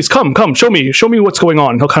yes, please come, show me what's going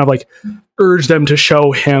on." He'll kind of like urge them to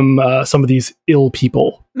show him some of these ill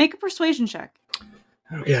people. Make a persuasion check.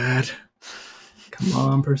 Oh god. Come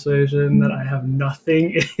on, persuasion, that I have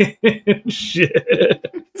nothing in. Shit.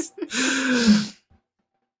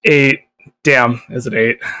 8. Damn, is it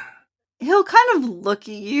 8? He'll kind of look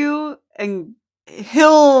at you and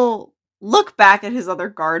he'll look back at his other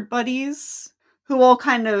guard buddies, who all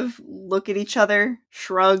kind of look at each other,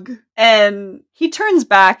 shrug, and he turns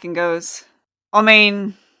back and goes, "I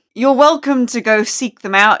mean, you're welcome to go seek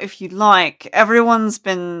them out if you'd like. Everyone's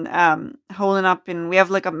been holding up we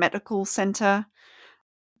have like a medical center.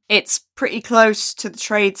 It's pretty close to the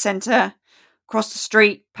trade center, across the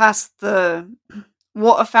street, past the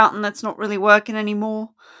water fountain that's not really working anymore.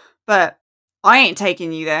 But I ain't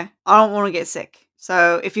taking you there. I don't want to get sick.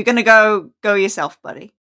 So if you're gonna go yourself,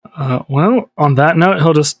 buddy." Well, on that note,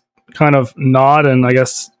 he'll just kind of nod and I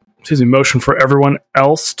guess motion for everyone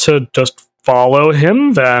else to just follow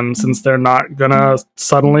him then, since they're not gonna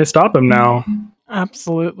suddenly stop him now.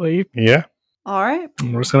 Absolutely. Yeah. All right.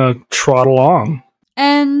 We're just gonna trot along.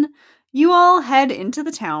 And you all head into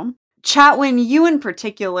the town. Chatwin, you in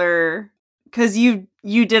particular, because you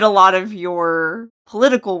did a lot of your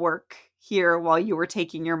political work here while you were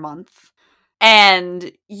taking your month.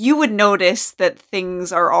 And you would notice that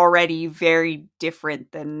things are already very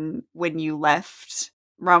different than when you left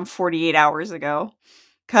around 48 hours ago.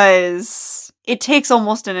 Because it takes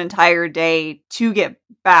almost an entire day to get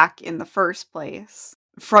back in the first place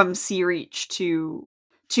from Sea Reach to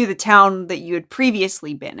the town that you had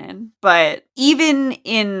previously been in. But even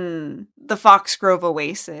in the Foxgrove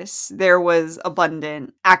Oasis, there was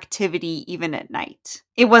abundant activity even at night.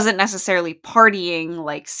 It wasn't necessarily partying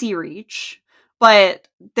like Sea Reach, but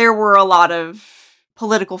there were a lot of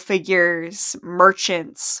political figures,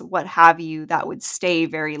 merchants, what have you, that would stay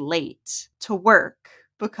very late to work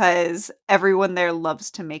because everyone there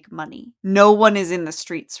loves to make money. No one is in the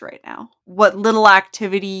streets right now. What little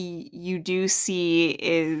activity you do see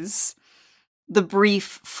is the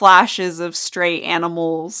brief flashes of stray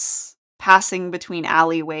animals passing between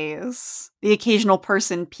alleyways, the occasional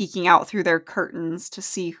person peeking out through their curtains to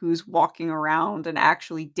see who's walking around and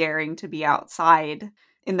actually daring to be outside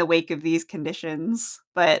in the wake of these conditions.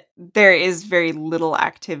 But there is very little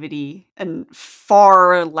activity and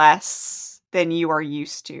far less than you are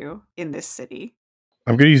used to in this city.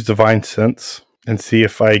 I'm going to use Divine Sense and see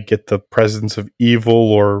if I get the presence of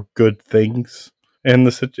evil or good things in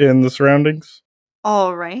the surroundings.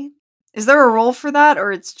 All right. Is there a role for that,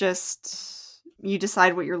 or it's just you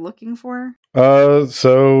decide what you're looking for?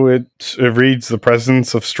 So it reads the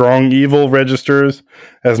presence of strong evil registers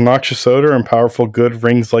as noxious odor and powerful good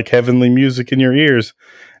rings like heavenly music in your ears.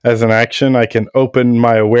 As an action, I can open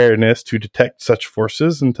my awareness to detect such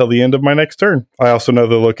forces until the end of my next turn. I also know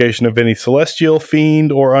the location of any celestial,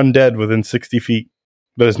 fiend, or undead within 60 feet,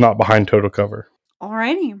 but is not behind total cover.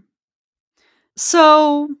 Alrighty.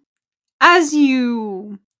 So, as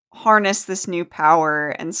you harness this new power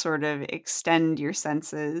and sort of extend your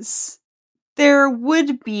senses, there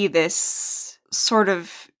would be this sort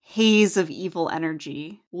of haze of evil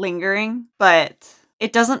energy lingering, but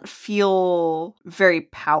it doesn't feel very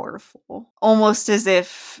powerful. Almost as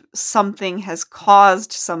if something has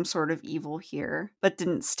caused some sort of evil here, but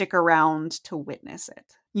didn't stick around to witness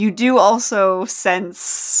it. You do also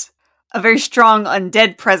sense a very strong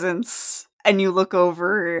undead presence, and you look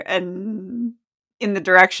over and in the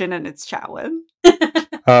direction, and it's Chatwin.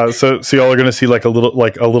 So y'all are gonna see like a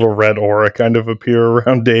little red aura kind of appear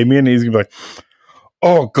around Damien. He's gonna be like,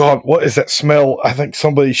 "Oh God, what is that smell? I think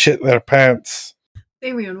somebody shit their pants."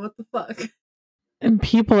 Damien, what the fuck? And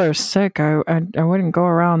people are sick. I wouldn't go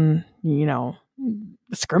around,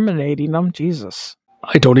 discriminating them. Jesus.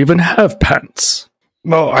 I don't even have pants.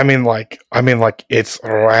 No, I mean like it's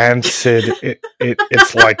rancid.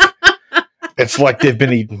 It's like they've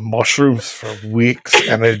been eating mushrooms for weeks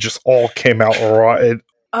and they just all came out rotted.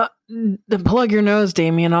 Then plug your nose,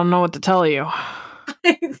 Damien. I don't know what to tell you.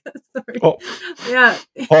 Sorry. Oh. Yeah.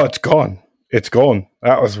 Oh, it's gone. It's gone.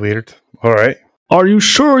 That was weird. All right. Are you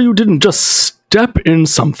sure you didn't just step in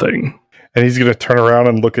something? And he's gonna turn around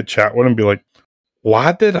and look at Chatwin and be like,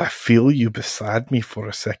 "Why did I feel you beside me for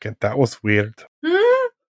a second? That was weird."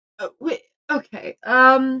 Wait. Okay.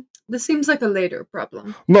 This seems like a later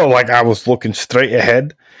problem. No, like I was looking straight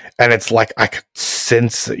ahead, and it's like I could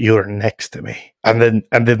sense that you were next to me, and then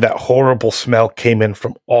that horrible smell came in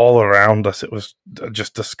from all around us. It was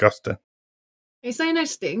just disgusting. Are you saying I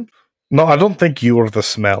stink? No, I don't think you were the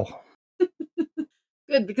smell.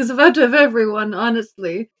 Good, because out of everyone,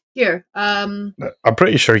 honestly. Here, I'm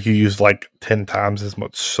pretty sure you use like 10 times as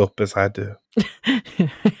much soap as I do.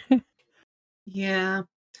 Yeah.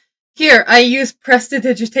 Here, I use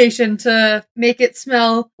prestidigitation to make it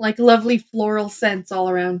smell like lovely floral scents all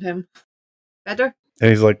around him. Better? And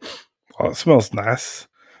he's like, "Oh, it smells nice."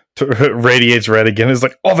 Radiates red again. He's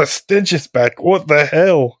like, "Oh, the stench is back. What the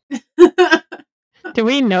hell?" Do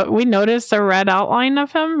we noticed a red outline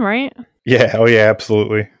of him, right? Yeah. Oh, yeah.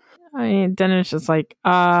 Absolutely. I mean, then it's just like,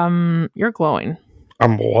 you're glowing.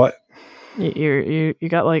 I'm what? You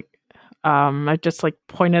got like, I just like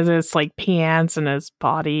pointed at his like pants and his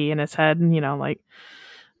body and his head, and you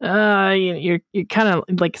kind of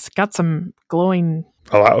like got some glowing.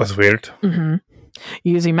 Oh, that was weird. Mm-hmm.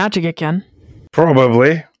 Using magic again.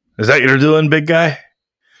 Probably. Is that you're doing, big guy?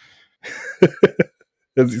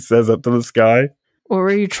 As he says up to the sky. What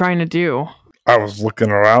were you trying to do? I was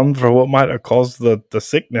looking around for what might have caused the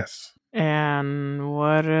sickness. And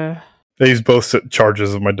what? These both sit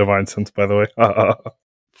charges of my divine sense, by the way.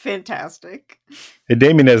 Fantastic. Hey,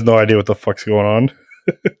 Damien has no idea what the fuck's going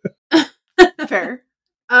on. Fair.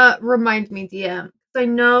 Remind me, DM. I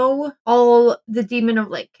know all the demon of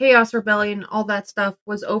like Chaos Rebellion, all that stuff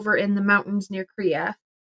was over in the mountains near Kriya.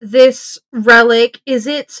 This relic,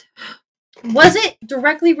 was it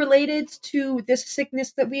directly related to this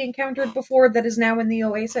sickness that we encountered before that is now in the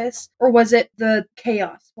Oasis? Or was it the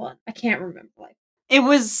Chaos one? I can't remember. It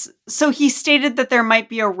was, so he stated that there might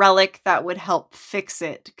be a relic that would help fix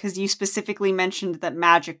it, because you specifically mentioned that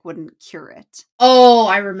magic wouldn't cure it. Oh,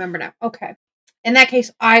 I remember now. Okay. In that case,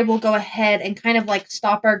 I will go ahead and kind of like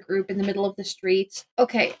stop our group in the middle of the street.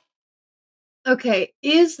 Okay,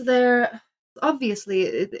 is there...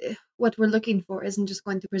 Obviously, what we're looking for isn't just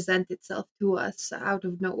going to present itself to us out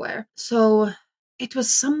of nowhere. So, it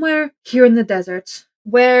was somewhere here in the desert,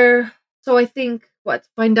 where... So I think,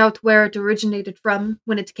 find out where it originated from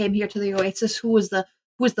when it came here to the Oasis, who was the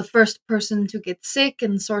first person to get sick,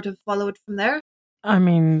 and sort of follow it from there. I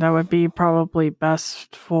mean, that would be probably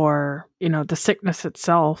best for, the sickness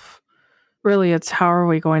itself. Really, it's how are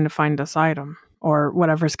we going to find this item? Or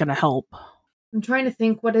whatever's going to help. I'm trying to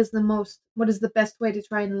think what is the best way to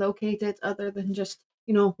try and locate it other than just,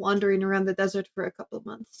 wandering around the desert for a couple of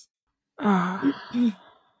months.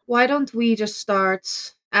 Why don't we just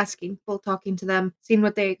start asking people, talking to them, seeing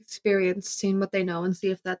what they experience, seeing what they know, and see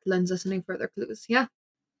if that lends us any further clues, yeah?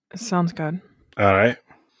 Sounds good. All right.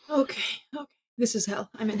 Okay. This is hell.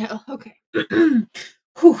 I'm in hell. Okay.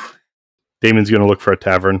 Whew. Damon's going to look for a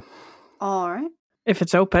tavern. All right. If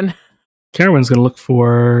it's open. Carowin's going to look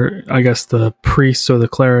for, I guess, the priests or the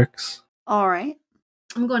clerics. All right.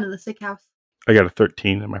 I'm going to the sick house. I got a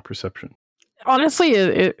 13 in my perception. Honestly,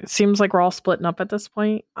 it seems like we're all splitting up at this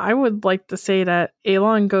point. I would like to say that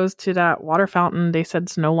Elon goes to that water fountain they said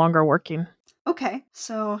is no longer working. Okay,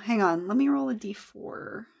 so hang on. Let me roll a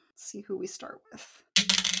d4. Let's see who we start with.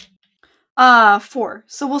 4.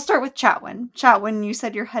 So we'll start with Chatwin. Chatwin, you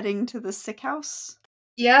said you're heading to the sick house?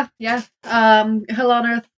 Yeah. Hell on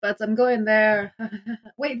earth, but I'm going there.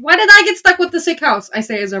 Wait, why did I get stuck with the sick house? I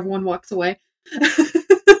say as everyone walks away.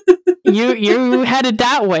 You headed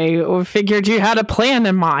that way, or figured you had a plan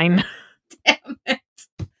in mind. Damn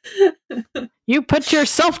it. You put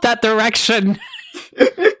yourself that direction.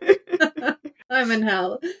 I'm in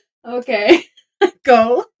hell. Okay.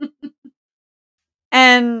 Go.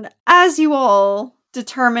 And as you all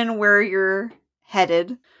determine where you're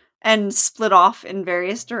headed and split off in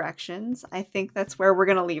various directions, I think that's where we're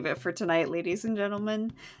going to leave it for tonight, ladies and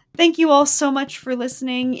gentlemen. Thank you all so much for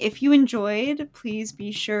listening. If you enjoyed, please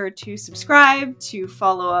be sure to subscribe, to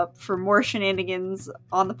follow up for more shenanigans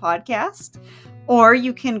on the podcast. Or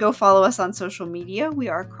you can go follow us on social media. We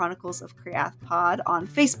are Chronicles of Kriath Pod on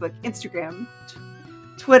Facebook, Instagram,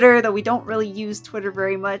 Twitter, though we don't really use Twitter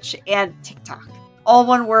very much, and TikTok. All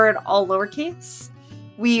one word, all lowercase.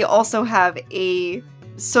 We also have a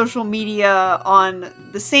social media on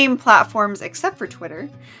the same platforms except for Twitter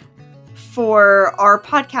for our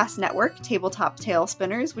podcast network, Tabletop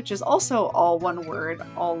Tailspinners, which is also all one word,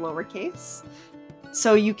 all lowercase.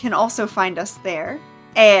 So you can also find us there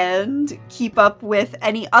and keep up with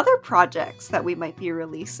any other projects that we might be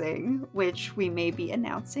releasing, which we may be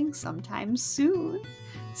announcing sometime soon.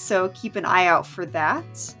 So keep an eye out for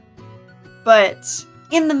that. But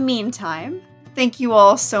in the meantime, thank you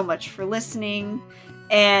all so much for listening,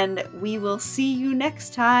 and we will see you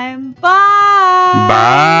next time. Bye!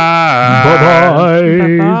 Bye!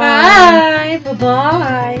 Bye-bye. Bye. Bye.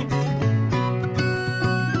 Bye.